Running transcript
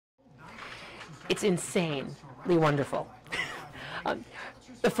It's insanely wonderful.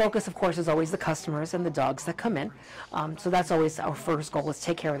 The focus, of course, is always the customers and the dogs that come in. So that's always our first goal, is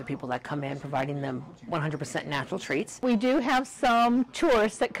take care of the people that come in, providing them 100% natural treats. We do have some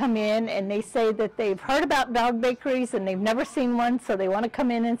tourists that come in and they say that they've heard about dog bakeries and they've never seen one, so they want to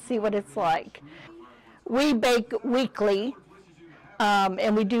come in and see what it's like. We bake weekly,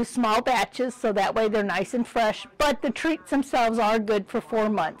 and we do small batches, so that way they're nice and fresh, but the treats themselves are good for 4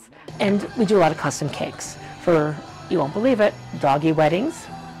 months. And we do a lot of custom cakes for, you won't believe it, doggy weddings.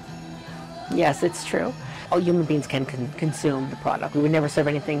 Yes, it's true. All human beings can consume the product. We would never serve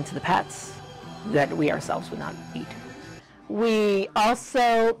anything to the pets that we ourselves would not eat. We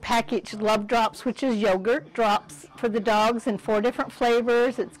also package Love Drops, which is yogurt drops for the dogs in 4 different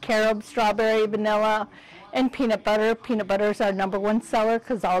flavors. It's carob, strawberry, vanilla, and peanut butter. Peanut butter is our #1 seller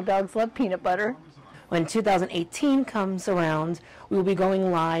because all dogs love peanut butter. When 2018 comes around, we will be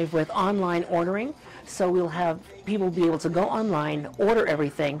going live with online ordering. So we'll have people be able to go online, order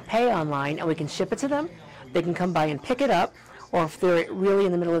everything, pay online, and we can ship it to them. They can come by and pick it up, or if they're really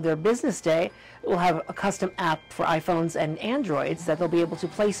in the middle of their business day, we'll have a custom app for iPhones and Androids that they'll be able to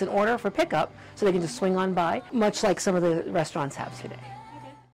place an order for pickup, so they can just swing on by, much like some of the restaurants have today.